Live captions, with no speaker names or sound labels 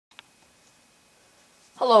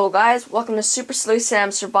Hello guys, welcome to Super Silly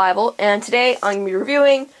Sam Survival, and today I'm going to be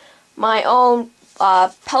reviewing my own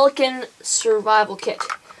Pelican survival kit.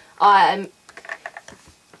 I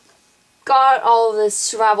got all of this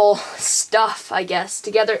survival stuff, I guess,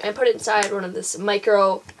 together and put it inside one of this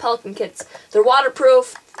micro Pelican kits. They're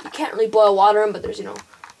waterproof, you can't really boil water in, but there's,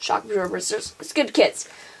 shock absorbers. It's good kits.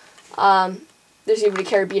 There's even a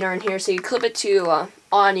carabiner in here, so you clip it to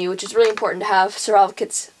on you, which is really important to have survival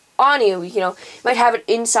kits on you. You might have it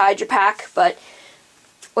inside your pack, but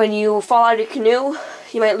when you fall out of your canoe,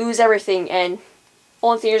 you might lose everything, and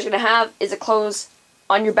only thing you're going to have is the clothes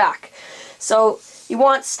on your back. So you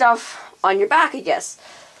want stuff on your back, I guess.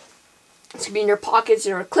 It's going to be in your pockets,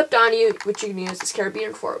 clipped on you, which you can use this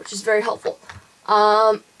carabiner for, which is very helpful.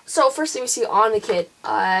 So first thing we see on the kit,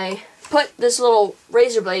 I put this little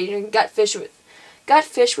razor blade. You can gut fish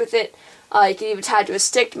with it. You can even tie it to a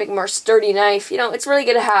stick to make a more sturdy knife. It's really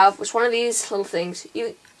good to have just one of these little things.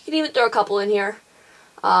 You can even throw a couple in here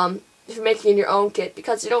if you're making your own kit,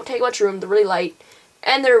 because they don't take much room, they're really light,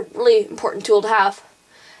 and they're a really important tool to have.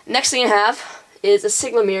 Next thing I have is a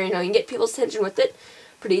signal mirror. You can get people's attention with it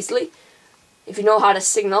pretty easily if you know how to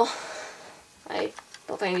signal. I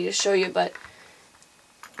don't think I need to show you, but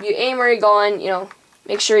you aim where you're going,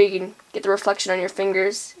 make sure you can get the reflection on your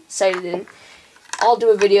fingers sighted in. I'll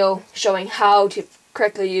do a video showing how to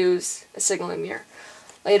correctly use a signaling mirror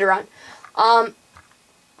later on.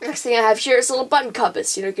 Next thing I have here is a little button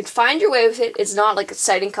compass. You can find your way with it. It's not like a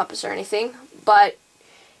sighting compass or anything, but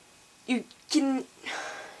you can,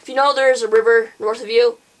 if you know there's a river north of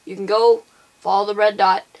you, you can go follow the red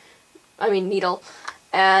needle,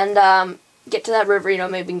 and get to that river,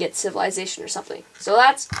 maybe you can get civilization or something. So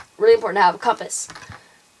that's really important to have a compass.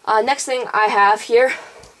 Next thing I have here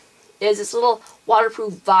is this little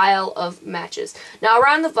waterproof vial of matches. Now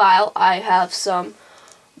around the vial I have some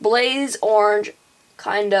blaze orange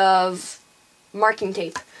kind of marking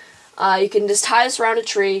tape. You can just tie this around a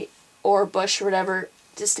tree or a bush or whatever,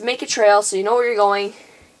 just to make a trail so you know where you're going.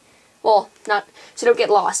 Well, not so you don't get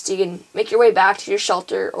lost. You can make your way back to your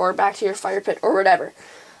shelter or back to your fire pit or whatever.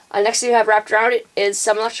 Next thing you have wrapped around it is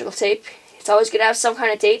some electrical tape. It's always good to have some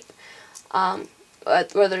kind of tape,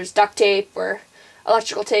 whether it's duct tape or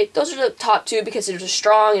electrical tape. Those are the top two because they're just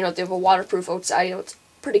strong. They have a waterproof outside. It's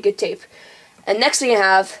pretty good tape. And next thing you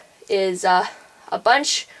have is a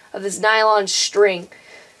bunch of this nylon string.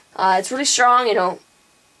 It's really strong.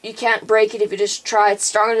 You can't break it if you just try. It's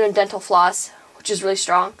stronger than dental floss, which is really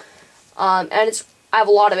strong. And I have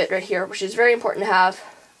a lot of it right here, which is very important to have.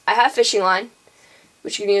 I have fishing line,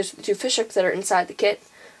 which you can use for the two fish hooks that are inside the kit.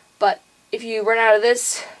 But if you run out of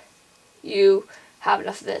this, you have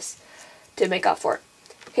enough of this to make up for it.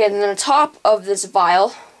 Okay, and then on top of this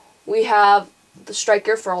vial, we have the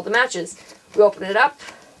striker for all the matches. We open it up,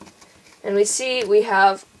 and we see we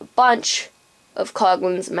have a bunch of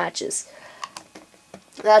Coghlan's matches.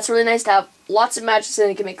 That's really nice to have lots of matches in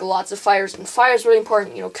it. You can make lots of fires, and fire is really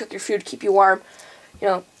important. Cook your food, keep you warm,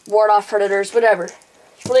 ward off predators, whatever.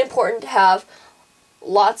 It's really important to have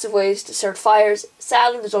lots of ways to start fires.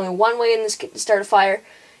 Sadly, there's only one way in this kit to start a fire,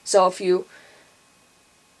 so if you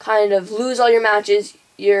kind of lose all your matches,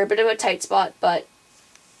 you're a bit of a tight spot, but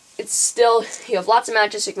it's still, you have lots of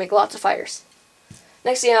matches, so you can make lots of fires.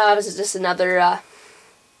 Next thing I have is just another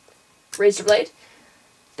razor blade.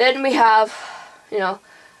 Then we have, a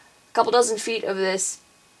couple dozen feet of this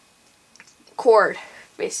cord,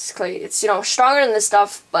 basically. It's, stronger than this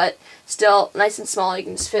stuff, but still nice and small. You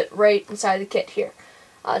can just fit right inside the kit here.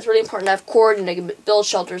 It's really important to have cord, and you can build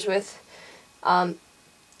shelters with.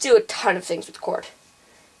 Do a ton of things with cord.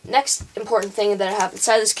 Next important thing that I have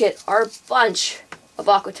inside this kit are a bunch of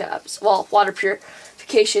aqua tabs. Well, water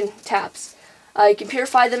purification tabs. You can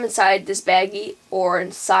purify them inside this baggie or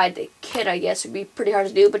inside the kit, I guess. It would be pretty hard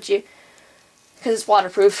to do, but because it's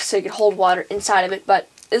waterproof, so you can hold water inside of it. But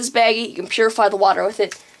this baggie, you can purify the water with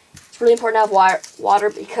it. It's really important to have water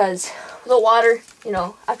because without water,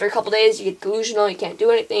 after a couple days you get delusional, you can't do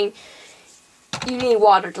anything. You need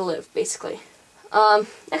water to live, basically.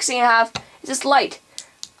 Next thing I have is this light.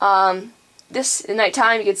 This, at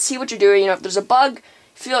nighttime, you can see what you're doing. If there's a bug,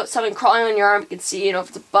 feel something crawling on your arm, you can see, if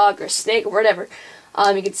it's a bug or a snake or whatever.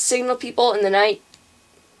 You can signal people in the night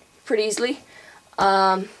pretty easily.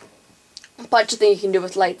 A bunch of things you can do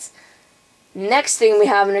with lights. Next thing we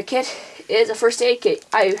have in our kit is a first aid kit.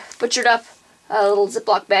 I butchered up a little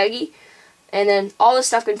Ziploc baggie, and then all this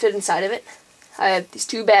stuff can fit inside of it. I have these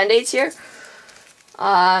two Band-Aids here,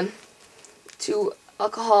 two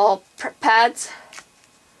alcohol pads,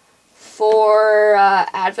 4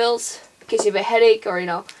 Advils in case you have a headache or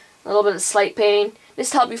a little bit of slight pain.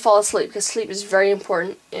 This to help you fall asleep, because sleep is very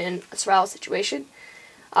important in a survival situation.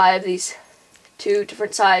 I have these 2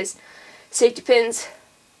 different size safety pins,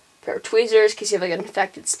 a pair of tweezers in case you have like an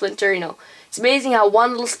infected splinter. It's amazing how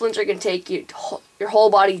one little splinter can take your whole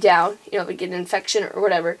body down, if you get an infection or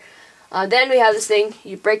whatever. Then we have this thing,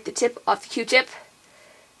 you break the tip off the Q-tip,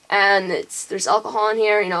 and there's alcohol in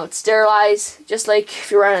here, it's sterilized, just like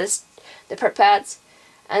if you're running the prep pads.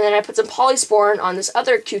 And then I put some polysporin on this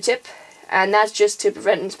other Q-tip, and that's just to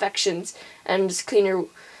prevent infections and just clean your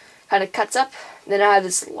kind of cuts up. And then I have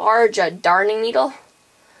this large darning needle,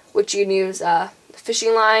 which you can use a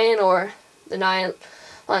fishing line or the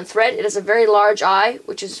nylon thread. It has a very large eye,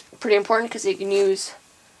 which is pretty important because you can use,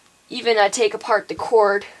 even take apart the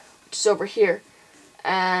cord, which is over here.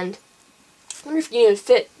 And I wonder if you can even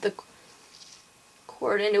fit the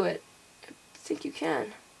cord into it. I think you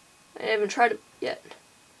can. I haven't tried it yet.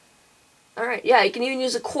 Alright, yeah, you can even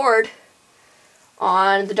use a cord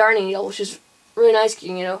on the darning needle, which is really nice.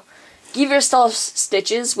 You can, give yourself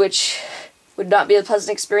stitches, which would not be a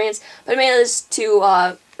pleasant experience, but I made this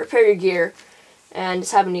to repair your gear and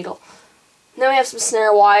just have a needle. And then we have some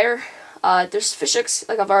snare wire. There's fish hooks,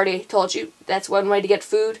 like I've already told you. That's one way to get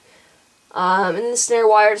food. And then the snare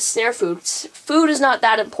wire to snare food. Food is not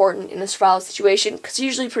that important in a survival situation because it's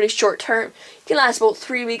usually pretty short term. You can last about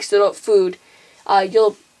 3 weeks without food.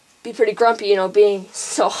 You'll be pretty grumpy, being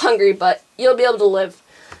so hungry, but you'll be able to live.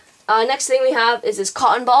 Next thing we have is this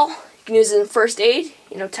cotton ball. You can use it in first aid,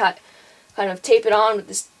 kind of tape it on with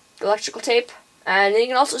this electrical tape, and then you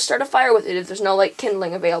can also start a fire with it if there's no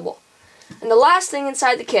kindling available. And the last thing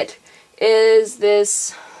inside the kit is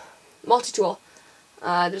this multi-tool.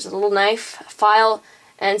 There's a little knife, a file,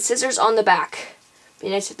 and scissors on the back. Be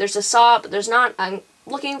nice if there's a saw, but there's not. I'm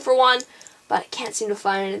looking for one, but I can't seem to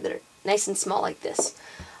find any that are nice and small like this.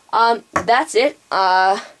 That's it.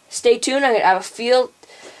 Stay tuned. I'm going to have a field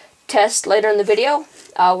test later in the video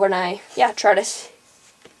when I try to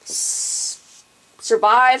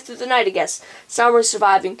survive through the night, I guess. It's not really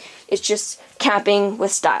surviving. It's just camping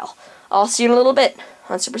with style. I'll see you in a little bit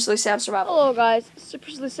on Super Silly Sam Survival. Hello guys,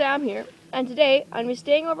 Super Silly Sam here, and today I'm going to be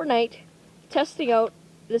staying overnight testing out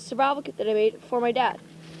this survival kit that I made for my dad.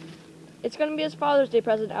 It's going to be his Father's Day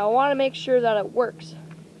present. I want to make sure that it works.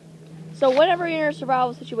 So whenever you're in a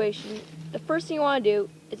survival situation, the first thing you want to do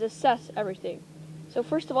is assess everything. So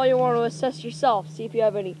first of all, you want to assess yourself, see if you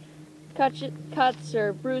have any cuts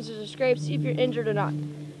or bruises or scrapes, see if you're injured or not.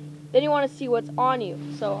 Then you want to see what's on you.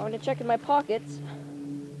 So I'm going to check in my pockets.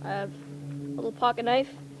 I have a little pocket knife,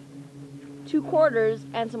 2 quarters,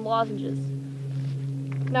 and some lozenges.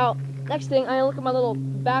 Now, next thing, I look at my little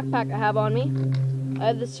backpack I have on me. I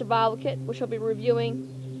have this survival kit, which I'll be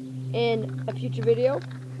reviewing in a future video.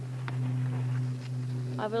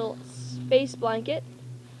 I have a little space blanket,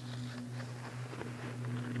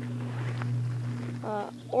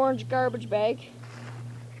 orange garbage bag,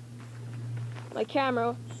 my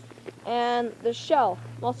camera, and the shell.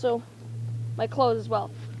 Also, my clothes as well,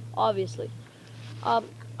 obviously. I'm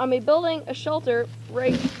building a shelter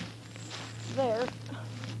right there,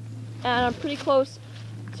 and I'm pretty close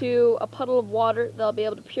to a puddle of water that I'll be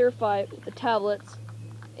able to purify with the tablets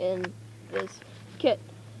in this kit.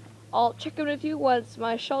 I'll check in with you once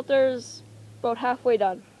my shelter's about halfway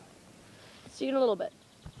done. See you in a little bit.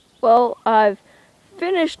 Well, I've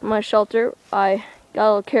finished my shelter. I got a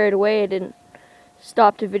little carried away. I didn't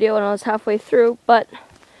stop the video when I was halfway through. But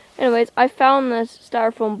anyways, I found this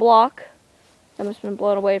styrofoam block that must have been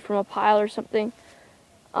blown away from a pile or something.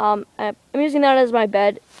 I'm using that as my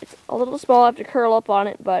bed. It's a little small. I have to curl up on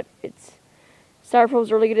it, but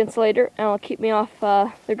styrofoam's a really good insulator, and it'll keep me off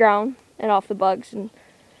the ground and off the bugs, and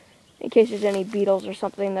in case there's any beetles or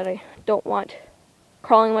something that I don't want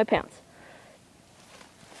crawling in my pants.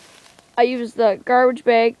 I use the garbage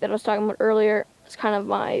bag that I was talking about earlier as kind of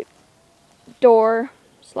my door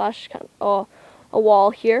slash kind of a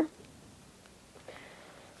wall here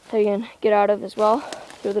that you can get out of as well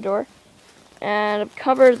through the door. And I've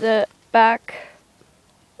covered the back,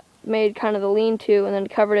 made kind of the lean-to, and then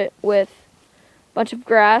covered it with a bunch of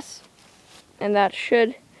grass, and that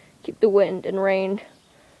should keep the wind and rain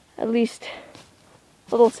at least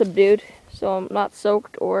a little subdued, so I'm not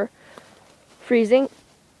soaked or freezing.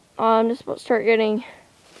 I'm just about to start getting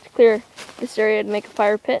to clear this area to make a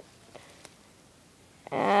fire pit,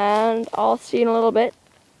 and I'll see you in a little bit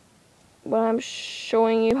when I'm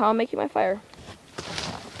showing you how I'm making my fire.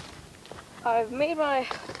 I've made my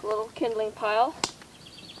little kindling pile.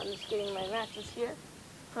 I'm just getting my matches here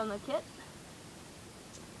from the kit.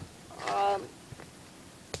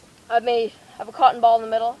 I have a cotton ball in the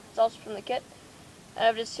middle. It's also from the kit. And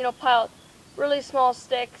I've just, piled really small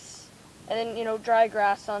sticks and then, dry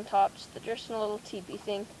grass on top. Just a little teepee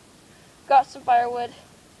thing. Got some firewood.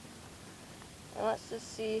 And let's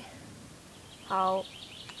just see how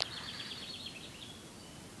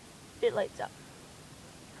it lights up.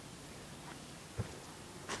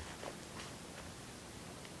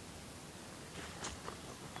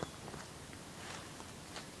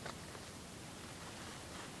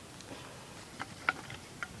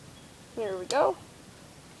 Here we go.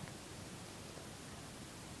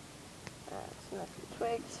 That's enough of the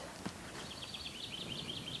twigs.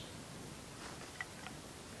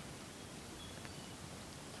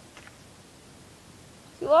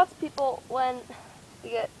 See, lots of people, when they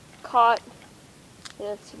get caught in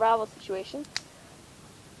a survival situation,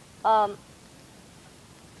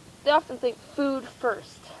 they often think food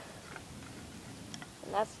first.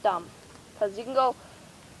 And that's dumb. Because you can go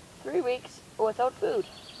 3 weeks without food.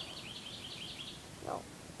 No,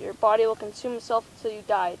 your body will consume itself until you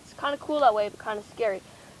die. It's kind of cool that way, but kind of scary.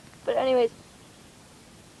 But anyways,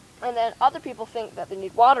 and then other people think that they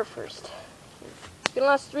need water first. You can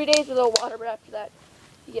last 3 days without water, but after that,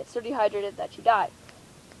 you get so dehydrated that you die.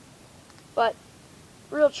 But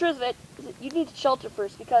the real truth of it is that you need to shelter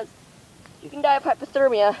first, because you can die of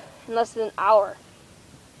hypothermia in less than an hour.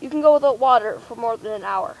 You can go without water for more than an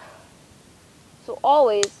hour. So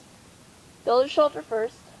always build a shelter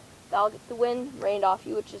first. That'll get the wind rained off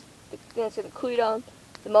you, which is the thing that's going to cool you down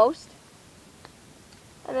the most.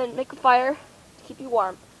 And then make a fire to keep you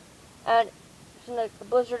warm. And if it's like a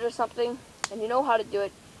blizzard or something, and you know how to do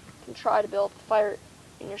it, you can try to build a fire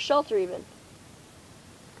in your shelter even.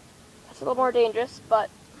 That's a little more dangerous, but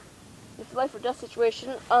if it's a life or death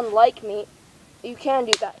situation, unlike me, you can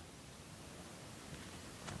do that.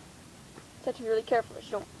 You have to be really careful that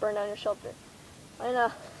you don't burn down your shelter.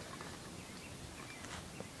 And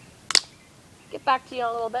get back to you in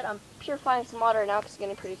a little bit. I'm purifying some water now because it's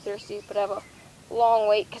getting pretty thirsty, but I have a long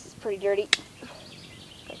wait because it's pretty dirty.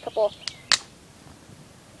 Got a couple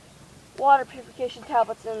water purification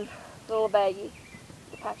tablets in the little baggie.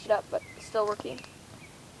 Patch it up, but it's still working.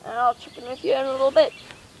 And I'll check in with you in a little bit.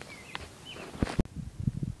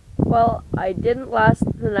 Well, I didn't last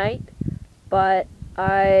the night, but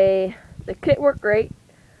the kit worked great.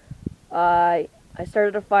 I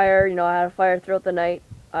started a fire, I had a fire throughout the night.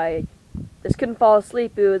 I just couldn't fall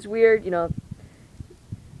asleep. It was weird, my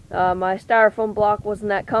styrofoam block wasn't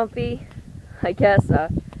that comfy, I guess.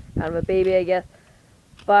 Kind of a baby, I guess.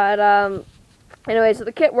 But, anyway, so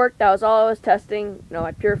the kit worked. That was all I was testing.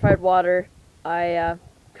 I purified water. I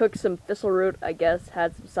cooked some thistle root, I guess.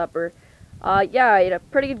 Had some supper. Yeah, I had a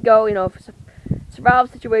pretty good go. If it's a survival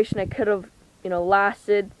situation, I could have,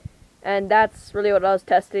 lasted. And that's really what I was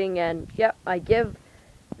testing. And, yep, I give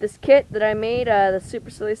this kit that I made, the Super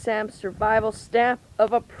Silly Sam Survival stamp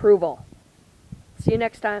of approval. See you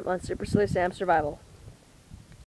next time on Super Silly Sam Survival.